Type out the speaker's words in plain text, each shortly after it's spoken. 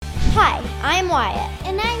Hi, I'm Wyatt.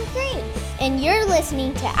 And I'm Grace. And you're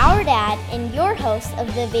listening to our dad and your host of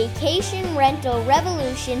the Vacation Rental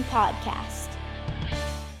Revolution podcast.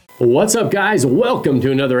 What's up, guys? Welcome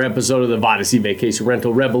to another episode of the Vodacy Vacation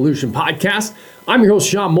Rental Revolution podcast. I'm your host,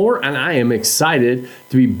 Sean Moore, and I am excited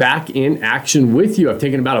to be back in action with you. I've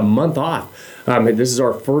taken about a month off. This is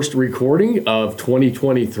our first recording of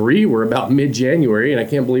 2023. We're about mid-January, and I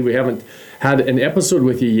can't believe we haven't had an episode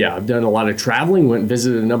with you yet. I've done a lot of traveling, went and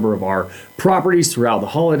visited a number of our properties throughout the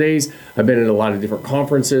holidays. I've been at a lot of different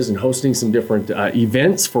conferences and hosting some different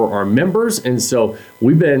events for our members. And so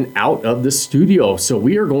we've been out of the studio. So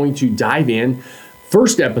we are going to dive in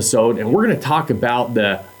first episode, and we're going to talk about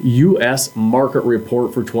the U.S. market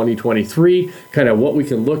report for 2023, kind of what we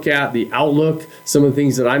can look at, the outlook, some of the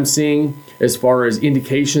things that I'm seeing as far as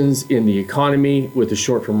indications in the economy with the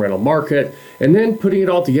short-term rental market, and then putting it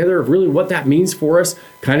all together of really what that means for us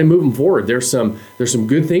kind of moving forward. There's some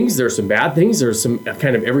good things, there's some bad things, there's some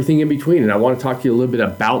kind of everything in between, and I want to talk to you a little bit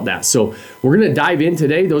about that. So we're going to dive in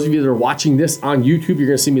today. Those of you that are watching this on YouTube, you're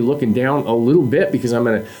going to see me looking down a little bit because I'm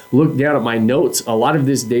going to look down at my notes. A lot of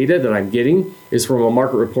this data that I'm getting is from a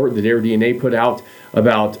market report that AirDNA put out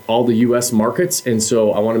about all the U.S. markets, and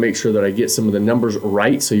so I want to make sure that I get some of the numbers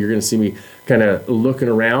right. So you're going to see me kind of looking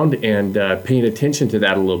around and paying attention to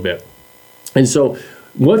that a little bit. And so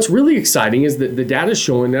what's really exciting is that the data is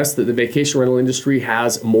showing us that the vacation rental industry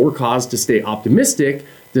has more cause to stay optimistic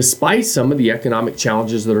despite some of the economic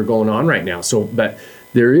challenges that are going on right now. But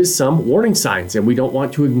there is some warning signs, and we don't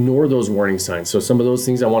want to ignore those warning signs. So some of those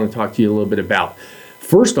things I want to talk to you a little bit about.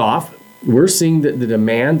 First off, we're seeing that the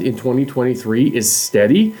demand in 2023 is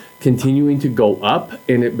steady, continuing to go up,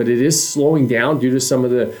 but it is slowing down due to some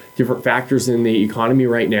of the different factors in the economy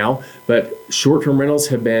right now. But short-term rentals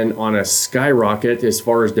have been on a skyrocket as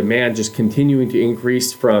far as demand, just continuing to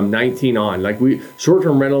increase from 19 on.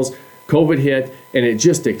 Short-term rentals, COVID hit, and it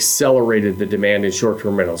just accelerated the demand in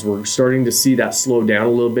short-term rentals. We're starting to see that slow down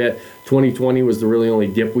a little bit. 2020 was the really only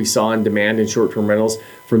dip we saw in demand in short-term rentals.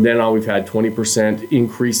 From then on, we've had 20%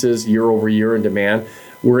 increases year over year in demand.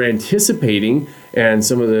 We're anticipating, and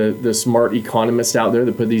some of the smart economists out there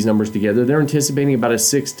that put these numbers together, they're anticipating about a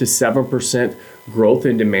 6 to 7% growth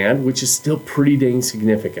in demand, which is still pretty dang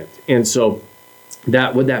significant. And so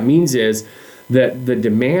what that means is that the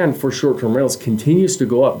demand for short-term rentals continues to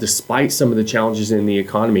go up despite some of the challenges in the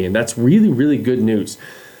economy. And that's really, really good news.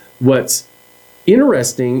 What's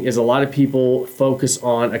interesting is a lot of people focus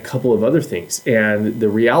on a couple of other things. And the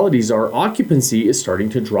realities are occupancy is starting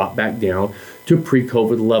to drop back down to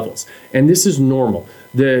pre-COVID levels. And this is normal.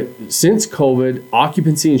 Since COVID,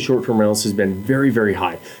 occupancy in short-term rentals has been very, very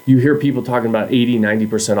high. You hear people talking about 80,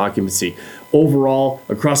 90% occupancy. Overall,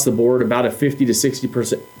 across the board, about a 50 to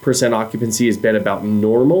 60% occupancy has been about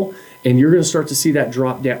normal. And you're going to start to see that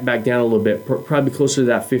drop back down a little bit, probably closer to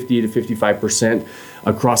that 50 to 55%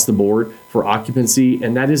 across the board for occupancy.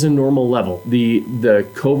 And that is a normal level. The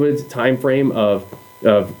COVID timeframe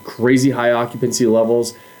of crazy high occupancy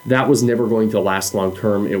levels, that was never going to last long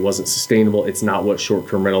term. It wasn't sustainable. It's not what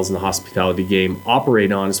short-term rentals in the hospitality game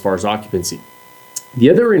operate on as far as occupancy. The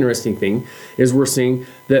other interesting thing is we're seeing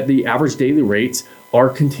that the average daily rates are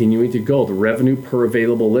continuing to go, the revenue per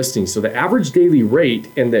available listing. So the average daily rate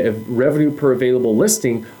and the revenue per available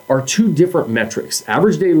listing are two different metrics.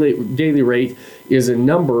 Average daily rate is a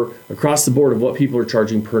number across the board of what people are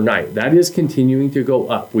charging per night. That is continuing to go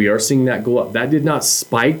up. We are seeing that go up. That did not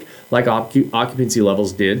spike like occupancy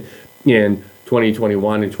levels did in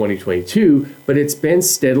 2021 and 2022, but it's been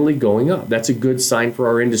steadily going up. That's a good sign for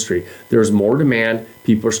our industry. There's more demand.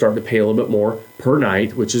 People are starting to pay a little bit more per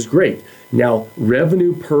night, which is great. Now,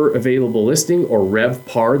 revenue per available listing, or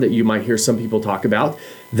RevPAR that you might hear some people talk about,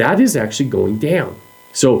 that is actually going down.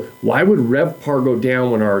 So why would RevPAR go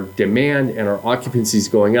down when our demand and our occupancy is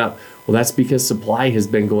going up? Well, that's because supply has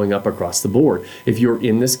been going up across the board. If you're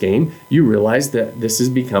in this game, you realize that this has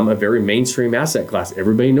become a very mainstream asset class.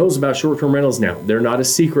 Everybody knows about short-term rentals now. They're not a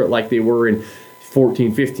secret like they were in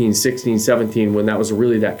 14, 15, 16, 17, when that was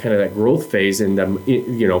really that kind of that growth phase, and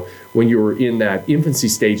when you were in that infancy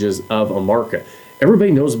stages of a market.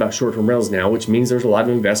 Everybody knows about short-term rentals now, which means there's a lot of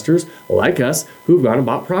investors like us who've gone and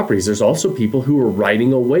bought properties. There's also people who are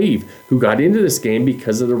riding a wave who got into this game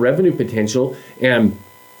because of the revenue potential and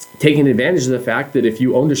taking advantage of the fact that if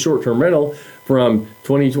you owned a short-term rental from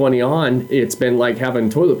 2020 on, it's been like having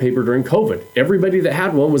toilet paper during COVID. Everybody that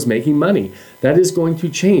had one was making money. That is going to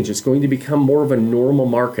change. It's going to become more of a normal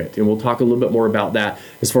market. And we'll talk a little bit more about that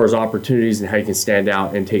as far as opportunities and how you can stand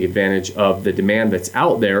out and take advantage of the demand that's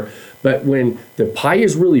out there. But when the pie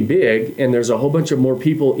is really big and there's a whole bunch of more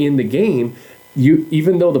people in the game,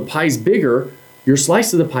 even though the pie's bigger, your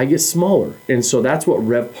slice of the pie gets smaller. And so that's what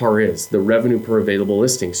RevPAR is, the revenue per available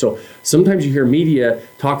listing. So sometimes you hear media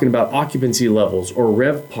talking about occupancy levels or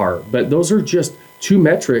RevPAR, but those are just two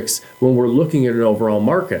metrics when we're looking at an overall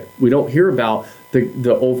market. We don't hear about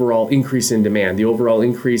the overall increase in demand, the overall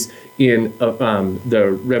increase in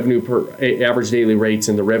the revenue per average daily rates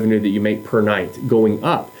and the revenue that you make per night going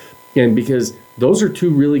up. And because those are two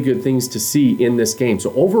really good things to see in this game.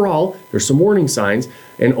 So overall, there's some warning signs,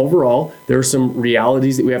 and overall, there are some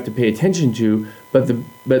realities that we have to pay attention to.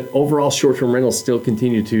 But overall, short-term rentals still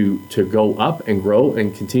continue to go up and grow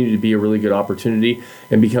and continue to be a really good opportunity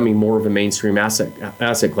and becoming more of a mainstream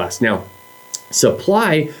asset class. Now,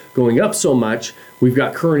 supply going up so much, we've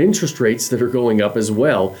got current interest rates that are going up as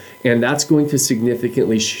well, and that's going to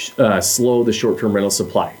significantly slow the short-term rental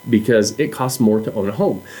supply because it costs more to own a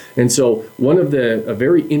home. And so a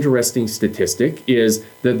very interesting statistic is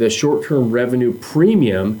that the short-term revenue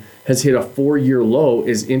premium has hit a 4-year low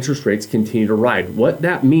as interest rates continue to rise. What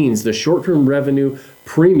that means, the short-term revenue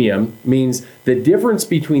premium means the difference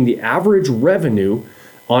between the average revenue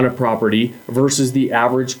on a property versus the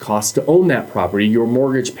average cost to own that property, your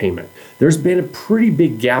mortgage payment. There's been a pretty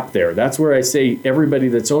big gap there. That's where I say everybody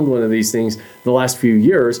that's owned one of these things the last few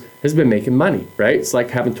years has been making money, right? It's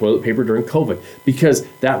like having toilet paper during COVID because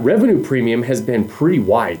that revenue premium has been pretty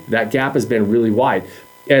wide. That gap has been really wide.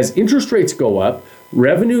 As interest rates go up,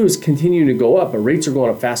 revenue is continuing to go up, but rates are going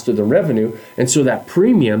up faster than revenue. And so that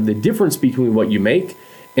premium, the difference between what you make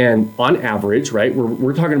and on average, right,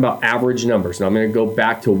 we're talking about average numbers. Now I'm going to go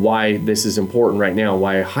back to why this is important right now,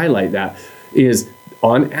 why I highlight that is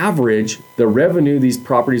on average, the revenue these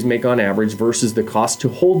properties make on average versus the cost to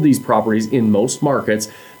hold these properties in most markets,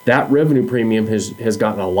 that revenue premium has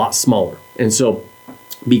gotten a lot smaller. And so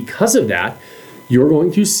because of that, you're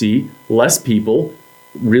going to see less people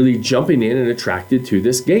really jumping in and attracted to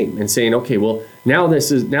this game and saying, okay, well, now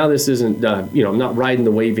this isn't, I'm not riding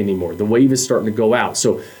the wave anymore. The wave is starting to go out.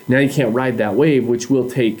 So now you can't ride that wave, which will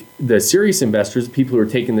take the serious investors, people who are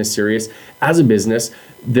taking this serious as a business,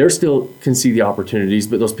 they're still can see the opportunities,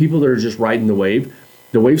 but those people that are just riding the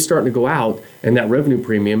wave's starting to go out and that revenue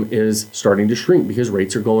premium is starting to shrink because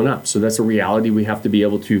rates are going up. So that's a reality we have to be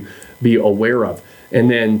able to be aware of.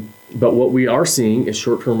 But what we are seeing is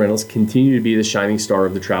short-term rentals continue to be the shining star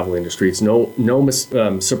of the travel industry. It's no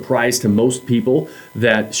surprise to most people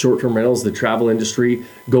that short-term rentals, the travel industry,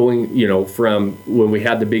 going from when we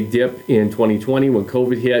had the big dip in 2020 when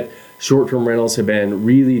COVID hit, short-term rentals have been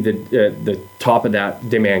really the top of that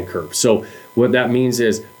demand curve. So what that means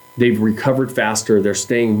is they've recovered faster. They're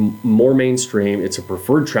staying more mainstream. It's a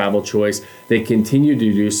preferred travel choice. They continue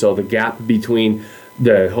to do so. The gap between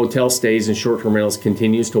the hotel stays and short-term rentals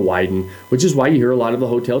continues to widen, which is why you hear a lot of the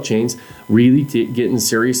hotel chains really getting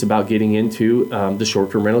serious about getting into the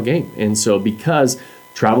short-term rental game. And so because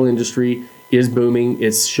travel industry is booming,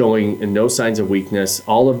 it's showing no signs of weakness.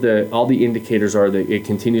 All the indicators are that it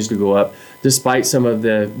continues to go up despite some of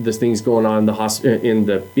the things going on in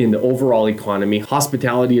the overall economy.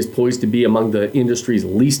 Hospitality is poised to be among the industries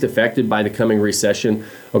least affected by the coming recession,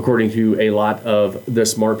 according to a lot of the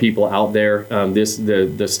smart people out there.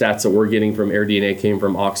 The stats that we're getting from AirDNA came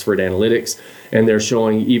from Oxford Analytics, and they're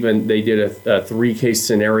showing they did a 3-case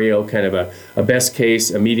scenario, kind of a best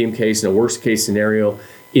case, a medium case, and a worst case scenario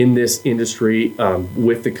in this industry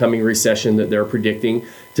with the coming recession that they're predicting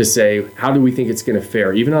to say, how do we think it's going to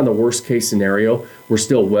fare? Even on the worst case scenario, we're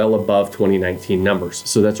still well above 2019 numbers.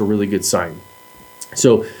 So that's a really good sign.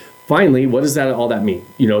 So finally, what does all that mean?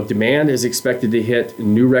 Demand is expected to hit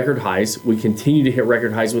new record highs. We continue to hit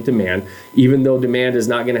record highs with demand, even though demand is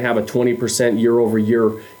not going to have a 20% year over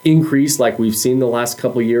year increase like we've seen the last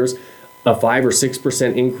couple of years. A 5 or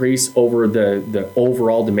 6% increase over the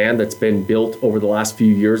overall demand that's been built over the last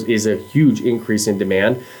few years is a huge increase in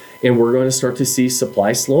demand. And we're going to start to see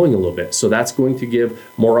supply slowing a little bit. So that's going to give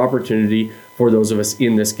more opportunity for those of us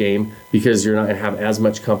in this game because you're not going to have as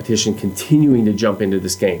much competition continuing to jump into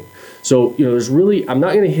this game. So, I'm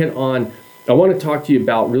not going to hit on, I want to talk to you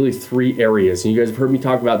about really 3 areas. And you guys have heard me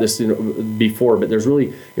talk about this before, but there's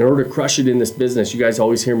really, in order to crush it in this business, you guys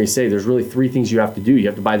always hear me say there's really 3 things you have to do. You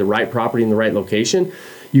have to buy the right property in the right location.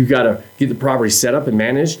 You've got to get the property set up and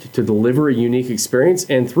managed to deliver a unique experience.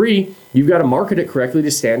 And 3, you've got to market it correctly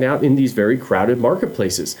to stand out in these very crowded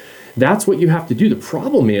marketplaces. That's what you have to do. The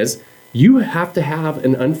problem is you have to have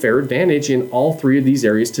an unfair advantage in all 3 of these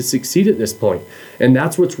areas to succeed at this point. And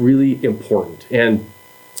that's what's really important. And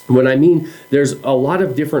when I mean there's a lot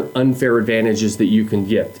of different unfair advantages that you can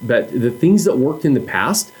get, but the things that worked in the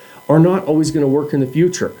past are not always going to work in the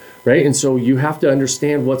future, right? And so you have to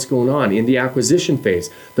understand what's going on in the acquisition phase.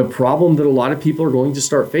 The problem that a lot of people are going to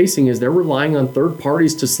start facing is they're relying on third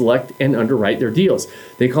parties to select and underwrite their deals.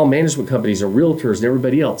 They call management companies or realtors and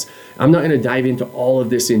everybody else. I'm not going to dive into all of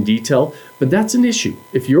this in detail, but that's an issue.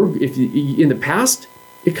 If in the past,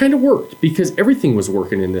 it kind of worked because everything was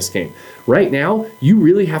working in this game. Right now, you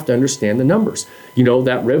really have to understand the numbers.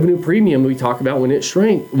 That revenue premium we talk about when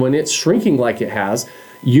it's shrinking like it has,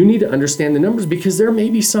 you need to understand the numbers because there may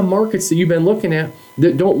be some markets that you've been looking at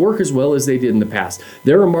that don't work as well as they did in the past.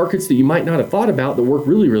 There are markets that you might not have thought about that work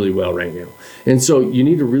really, really well right now. And so you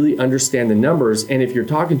need to really understand the numbers. And if you're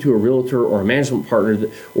talking to a realtor or a management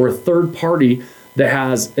partner or a third party that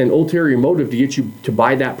has an ulterior motive to get you to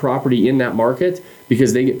buy that property in that market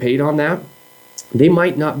because they get paid on that, they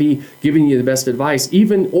might not be giving you the best advice,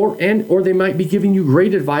 or they might be giving you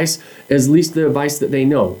great advice, at least the advice that they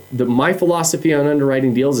know. My philosophy on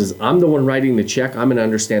underwriting deals is I'm the one writing the check, I'm going to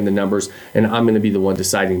understand the numbers, and I'm going to be the one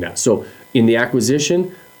deciding that. So in the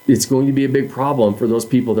acquisition, it's going to be a big problem for those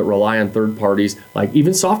people that rely on third parties, like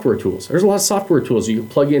even software tools. There's a lot of software tools you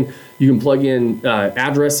can plug in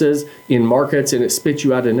addresses in markets, and it spits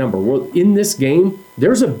you out a number. Well, in this game,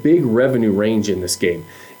 there's a big revenue range in this game,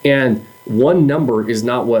 and one number is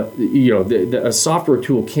not what a software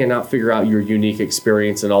tool cannot figure out your unique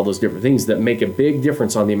experience and all those different things that make a big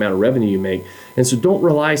difference on the amount of revenue you make. And so don't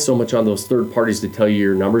rely so much on those third parties to tell you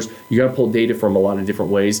your numbers. You got to pull data from a lot of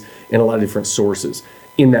different ways and a lot of different sources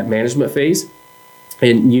in that management phase.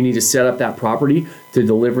 And you need to set up that property to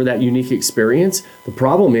deliver that unique experience. The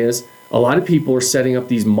problem is a lot of people are setting up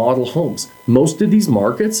these model homes. Most of these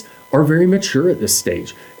markets are very mature at this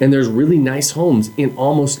stage, and there's really nice homes in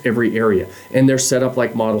almost every area, and they're set up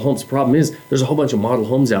like model homes. The problem is there's a whole bunch of model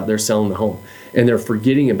homes out there selling the home, and they're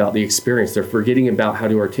forgetting about the experience. They're forgetting about how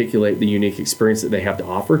to articulate the unique experience that they have to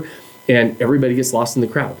offer, and everybody gets lost in the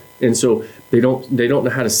crowd. And so they don't know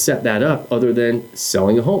how to set that up other than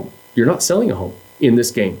selling a home. You're not selling a home in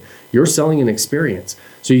this game. You're selling an experience.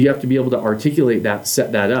 So you have to be able to articulate that,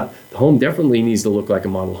 set that up. The home definitely needs to look like a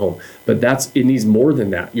model home, but it needs more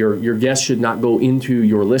than that. Your guests should not go into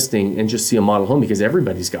your listing and just see a model home because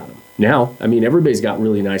everybody's got them. Now, everybody's got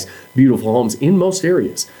really nice, beautiful homes in most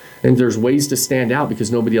areas, and there's ways to stand out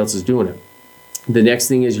because nobody else is doing it. The next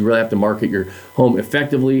thing is you really have to market your home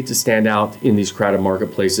effectively to stand out in these crowded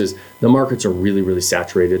marketplaces. The markets are really, really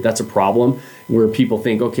saturated. That's a problem where people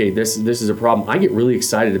think, okay, this is a problem. I get really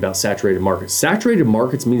excited about saturated markets. Saturated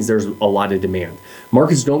markets means there's a lot of demand.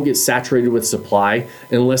 Markets don't get saturated with supply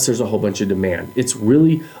unless there's a whole bunch of demand. It's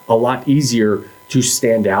really a lot easier to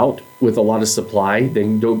stand out with a lot of supply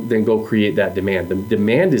than go create that demand. The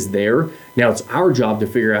demand is there. Now it's our job to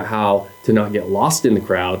figure out how to not get lost in the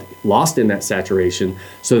crowd, lost in that saturation,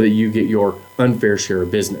 so that you get your unfair share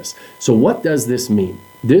of business. So what does this mean?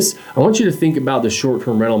 I want you to think about the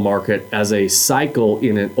short-term rental market as a cycle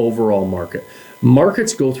in an overall market.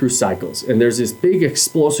 Markets go through cycles, and there's this big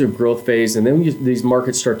explosive growth phase, and then these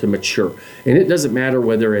markets start to mature. And it doesn't matter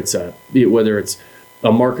whether it's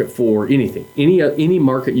a market for anything, any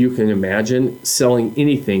market you can imagine selling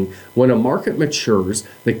anything. When a market matures,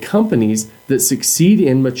 the companies that succeed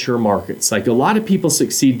in mature markets, like a lot of people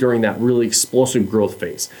succeed during that really explosive growth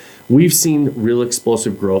phase. We've seen real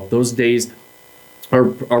explosive growth. Those days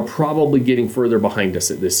are probably getting further behind us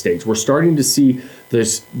at this stage. We're starting to see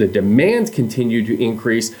the demand continue to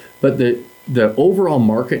increase, but the overall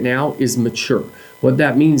market now is mature. What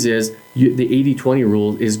that means is the 80-20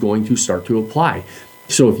 rule is going to start to apply.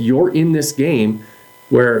 So if you're in this game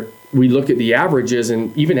where we look at the averages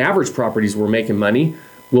and even average properties were making money,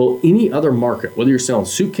 well, any other market, whether you're selling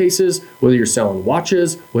suitcases, whether you're selling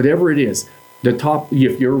watches, whatever it is,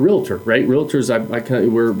 if you're a realtor, right? Realtors,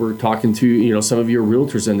 we're talking to some of your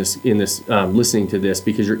realtors in this listening to this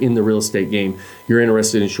because you're in the real estate game, you're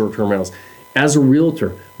interested in short-term rentals. As a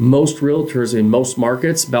realtor, most realtors in most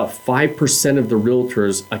markets, about 5% of the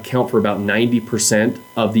realtors account for about 90%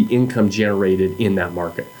 of the income generated in that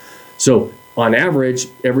market. So on average,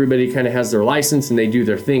 everybody kind of has their license and they do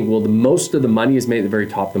their thing. Well, most of the money is made at the very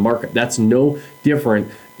top of the market. That's no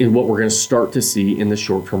different in what we're going to start to see in the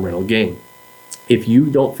short-term rental game. If you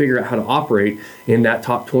don't figure out how to operate in that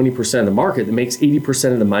top 20% of the market that makes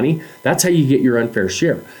 80% of the money, that's how you get your unfair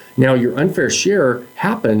share. Now, your unfair share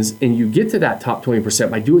happens and you get to that top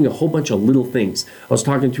 20% by doing a whole bunch of little things. I was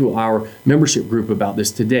talking to our membership group about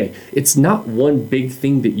this today. It's not one big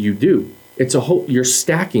thing that you do. you're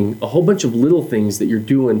stacking a whole bunch of little things that you're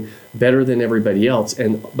doing better than everybody else.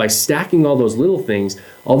 And by stacking all those little things,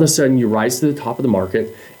 all of a sudden you rise to the top of the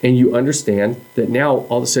market, and you understand that now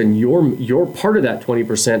all of a sudden you're part of that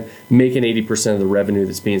 20% making 80% of the revenue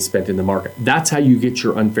that's being spent in the market. That's how you get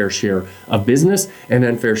your unfair share of business and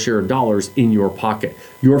unfair share of dollars in your pocket.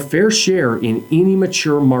 Your fair share in any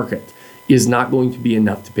mature market is not going to be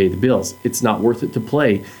enough to pay the bills. It's not worth it to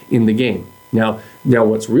play in the game. Now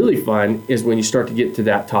what's really fun is when you start to get to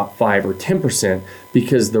that top 5 or 10%,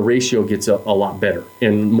 because the ratio gets a lot better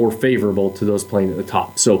and more favorable to those playing at the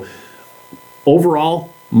top. So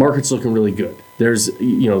overall, market's looking really good. There's,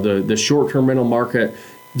 the short-term rental market,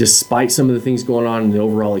 despite some of the things going on in the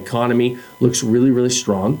overall economy, looks really, really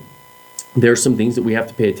strong. There's some things that we have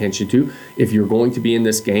to pay attention to. If you're going to be in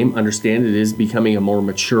this game, understand it is becoming a more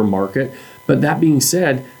mature market. But that being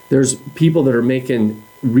said, there's people that are making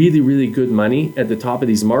really, really good money at the top of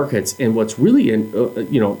these markets. And what's really, and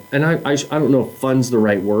I don't know if fun's the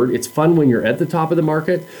right word. It's fun when you're at the top of the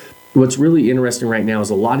market. What's really interesting right now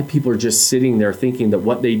is a lot of people are just sitting there thinking that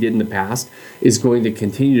what they did in the past is going to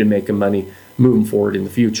continue to make them money moving forward in the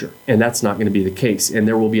future. And that's not going to be the case. And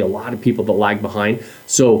there will be a lot of people that lag behind.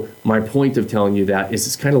 So my point of telling you that is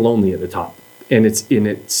it's kind of lonely at the top. And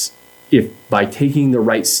if by taking the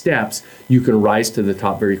right steps, you can rise to the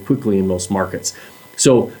top very quickly in most markets.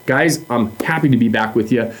 So guys, I'm happy to be back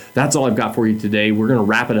with you. That's all I've got for you today. We're going to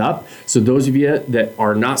wrap it up. So those of you that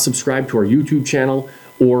are not subscribed to our YouTube channel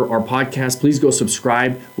or our podcast, please go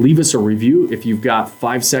subscribe. Leave us a review. If you've got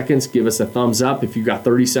 5 seconds, give us a thumbs up. If you've got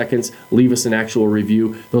 30 seconds, leave us an actual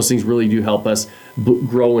review. Those things really do help us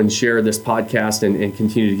grow and share this podcast and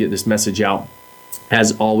continue to get this message out.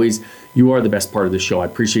 As always, you are the best part of the show. I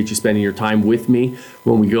appreciate you spending your time with me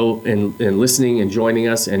when we go and listening and joining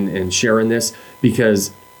us and sharing this,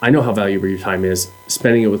 because I know how valuable your time is.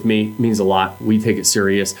 Spending it with me means a lot. We take it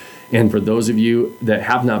serious. And for those of you that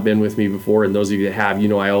have not been with me before, and those of you that have,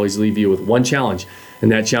 I always leave you with one challenge.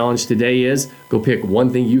 And that challenge today is go pick one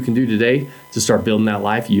thing you can do today to start building that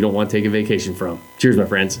life you don't want to take a vacation from. Cheers, my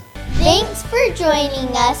friends. Thanks for joining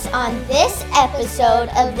us on this episode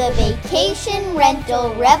of the Vacation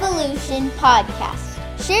Rental Revolution podcast.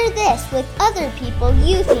 Share this with other people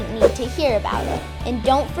you think need to hear about it. And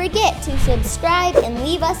don't forget to subscribe and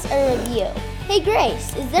leave us a review. Hey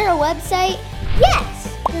Grace, is there a website?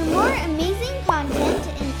 Yes! For more amazing content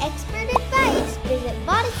and expert advice, visit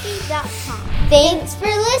Vodacy.com. Thanks for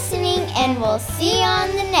listening, and we'll see you on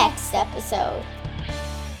the next episode.